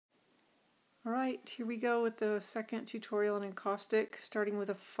Alright, here we go with the second tutorial on Encaustic, starting with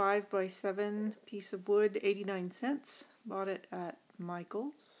a 5x7 piece of wood, 89 cents. Bought it at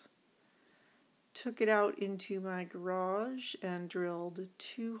Michael's. Took it out into my garage and drilled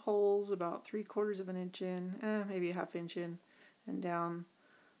 2 holes about 3/4 of an inch in, maybe a ½ inch in, and down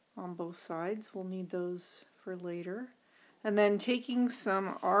on both sides. We'll need those for later. And then taking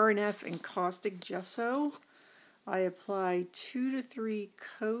some R&F Encaustic gesso, I apply 2 to 3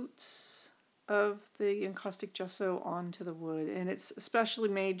 coats of the encaustic gesso onto the wood, and it's specially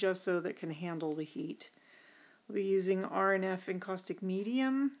made gesso that can handle the heat. We'll be using R&F Encaustic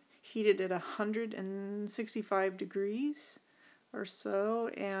medium, heated at 165 degrees or so,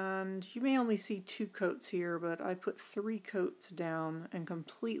 and you may only see 2 coats here, but I put 3 coats down and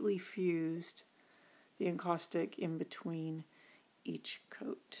completely fused the encaustic in between each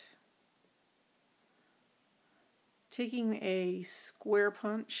coat. Taking a square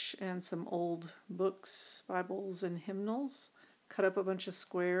punch and some old books, Bibles, and hymnals, cut up a bunch of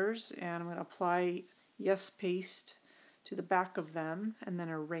squares, and I'm going to apply Yes paste to the back of them and then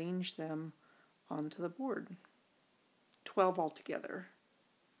arrange them onto the board. 12 altogether.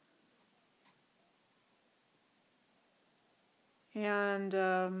 And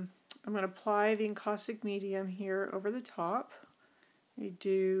I'm going to apply the encaustic medium here over the top. I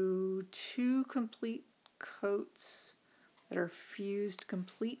do 2 complete coats that are fused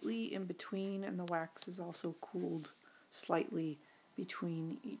completely in between, and the wax is also cooled slightly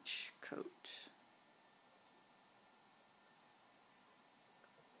between each coat.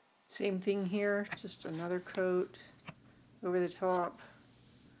 Same thing here, just another coat over the top,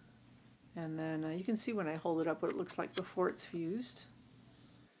 and then you can see when I hold it up what it looks like before it's fused.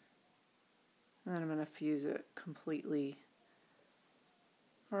 And then I'm going to fuse it completely.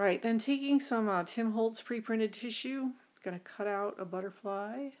 Alright, then taking some Tim Holtz pre-printed tissue, going to cut out a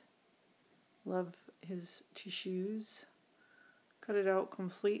butterfly. Love his tissues. Cut it out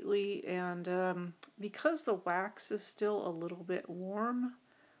completely, and because the wax is still a little bit warm,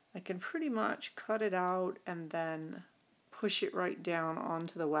 I can pretty much cut it out and then push it right down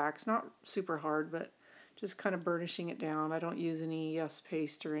onto the wax. Not super hard, but just kind of burnishing it down. I don't use any Yes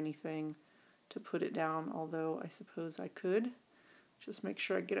paste or anything to put it down, although I suppose I could. Just make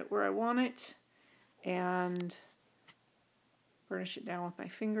sure I get it where I want it and burnish it down with my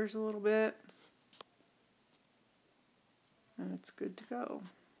fingers a little bit, and it's good to go.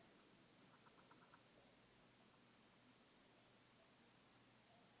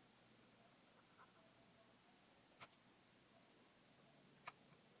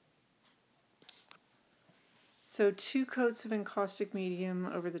 So 2 coats of encaustic medium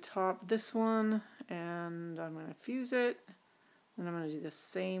over the top, this one, and I'm going to fuse it. And I'm going to do the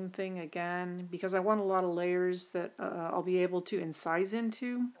same thing again because I want a lot of layers that I'll be able to incise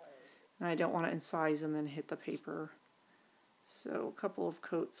into. And I don't want to incise and then hit the paper. So a couple of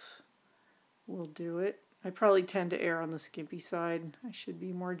coats will do it. I probably tend to err on the skimpy side. I should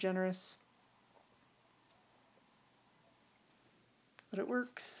be more generous. But it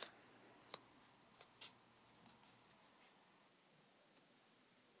works.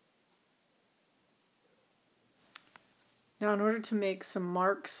 Now in order to make some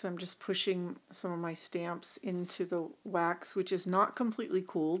marks, I'm just pushing some of my stamps into the wax, which is not completely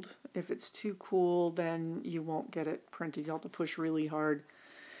cooled. If it's too cool, then you won't get it printed. You'll have to push really hard.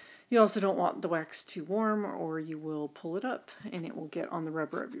 You also don't want the wax too warm, or you will pull it up and it will get on the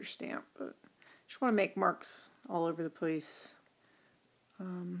rubber of your stamp. But just want to make marks all over the place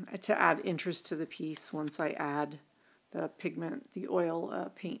to add interest to the piece once I add the pigment, the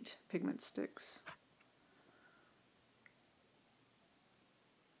oil paint pigment sticks.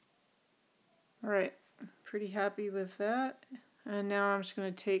 Alright, pretty happy with that. And now I'm just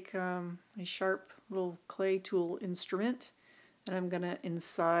going to take a sharp little clay tool instrument and I'm going to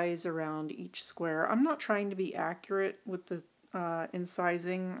incise around each square. I'm not trying to be accurate with the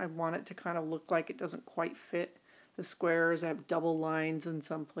incising. I want it to kind of look like it doesn't quite fit the squares. I have double lines in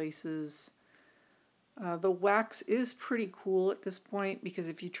some places. The wax is pretty cool at this point because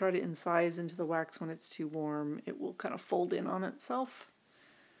if you try to incise into the wax when it's too warm, it will kind of fold in on itself.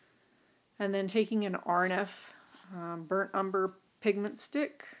 And then taking an R&F burnt umber pigment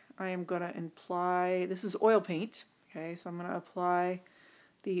stick, I am going to apply, this is oil paint, okay, so I'm going to apply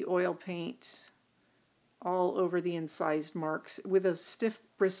the oil paint all over the incised marks with a stiff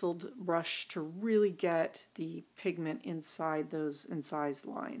bristled brush to really get the pigment inside those incised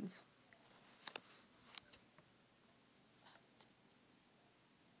lines.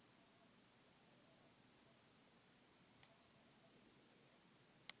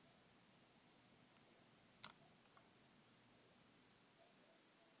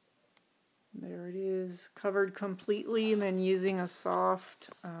 There it is, covered completely, and then using a soft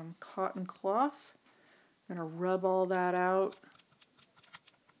cotton cloth, I'm going to rub all that out.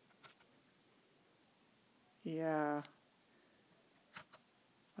 Yeah,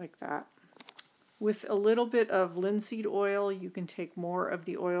 like that. With a little bit of linseed oil, you can take more of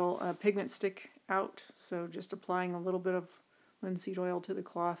the oil pigment stick out. So just applying a little bit of linseed oil to the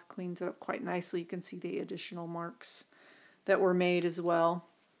cloth cleans it up quite nicely. You can see the additional marks that were made as well.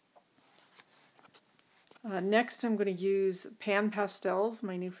 Next, I'm going to use pan pastels,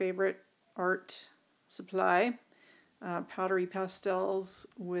 my new favorite art supply. Powdery pastels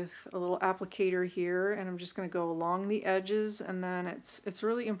with a little applicator here, and I'm just going to go along the edges, and then it's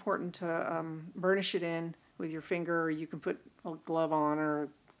really important to burnish it in with your finger, or you can put a glove on or a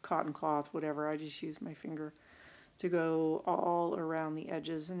cotton cloth, whatever. I just use my finger to go all around the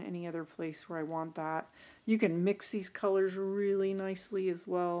edges and any other place where I want that. You can mix these colors really nicely as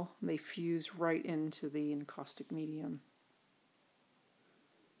well. They fuse right into the encaustic medium.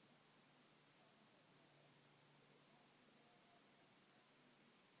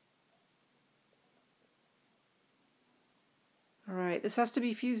 Alright, this has to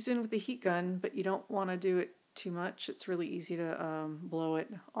be fused in with the heat gun, but you don't want to do it too much. It's really easy to blow it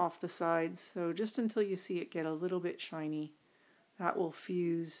off the sides, so just until you see it get a little bit shiny, that will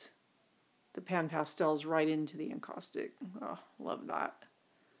fuse the pan pastels right into the encaustic. Oh, love that.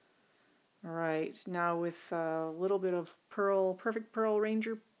 Alright, now with a little bit of Perfect Pearl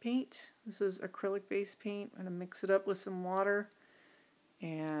Ranger paint. This is acrylic based paint. I'm going to mix it up with some water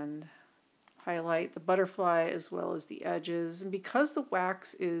and highlight the butterfly as well as the edges. And because the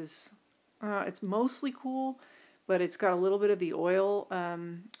wax is, it's mostly cool, but it's got a little bit of the oil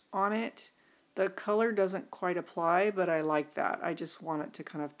on it, the color doesn't quite apply, but I like that. I just want it to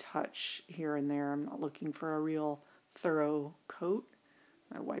kind of touch here and there. I'm not looking for a real thorough coat.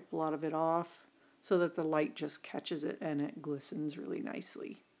 I wipe a lot of it off so that the light just catches it and it glistens really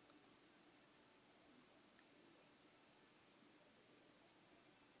nicely.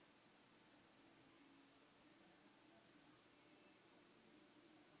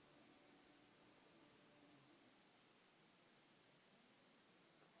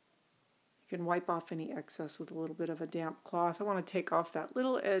 You can wipe off any excess with a little bit of a damp cloth. I want to take off that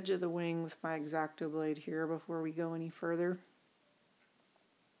little edge of the wing with my X-Acto blade here before we go any further.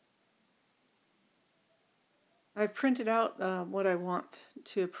 I've printed out what I want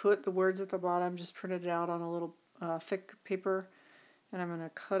to put the words at the bottom, just printed it out on a little thick paper, and I'm going to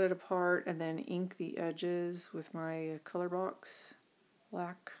cut it apart and then ink the edges with my color box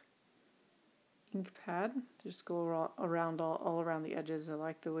black ink pad. Just go around all around the edges. I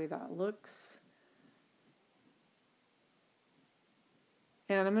like the way that looks.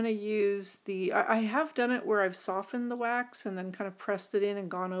 And I'm going to use I have done it where I've softened the wax and then kind of pressed it in and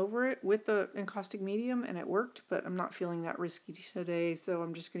gone over it with the encaustic medium, and it worked, but I'm not feeling that risky today, so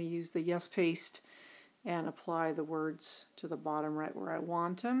I'm just going to use the Yes Paste and apply the words to the bottom right where I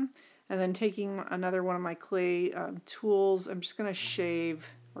want them. And then taking another one of my clay tools, I'm just going to shave,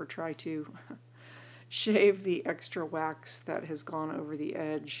 or try to shave the extra wax that has gone over the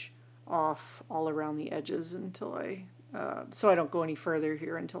edge off all around the edges until so I don't go any further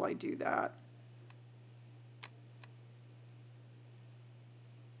here until I do that.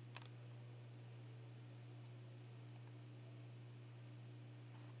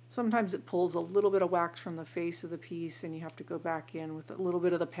 Sometimes it pulls a little bit of wax from the face of the piece and you have to go back in with a little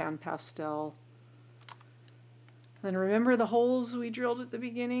bit of the pan pastel. Then remember the holes we drilled at the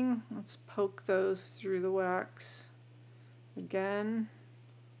beginning? Let's poke those through the wax again.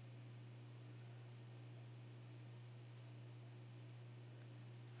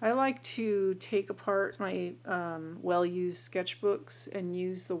 I like to take apart my well-used sketchbooks and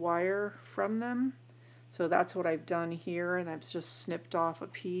use the wire from them. So that's what I've done here, and I've just snipped off a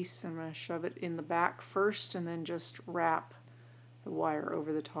piece. I'm going to shove it in the back first and then just wrap the wire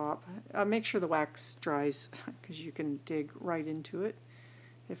over the top. Make sure the wax dries because you can dig right into it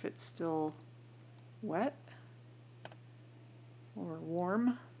if it's still wet or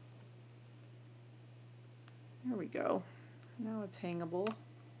warm. There we go. Now it's hangable.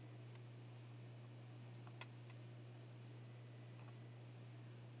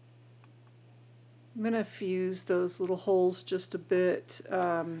 I'm going to fuse those little holes just a bit,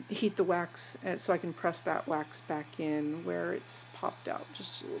 heat the wax so I can press that wax back in where it's popped out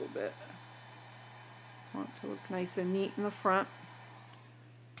just a little bit. I want it to look nice and neat in the front.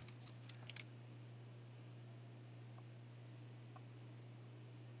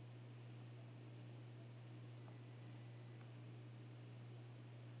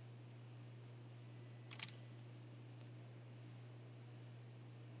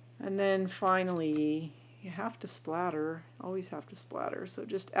 And then finally, you have to splatter, always have to splatter, so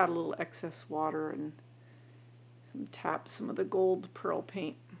just add a little excess water and tap some of the gold pearl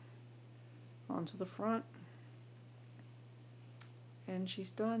paint onto the front. And she's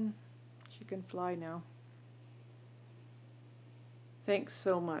done. She can fly now. Thanks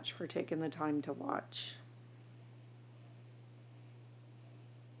so much for taking the time to watch.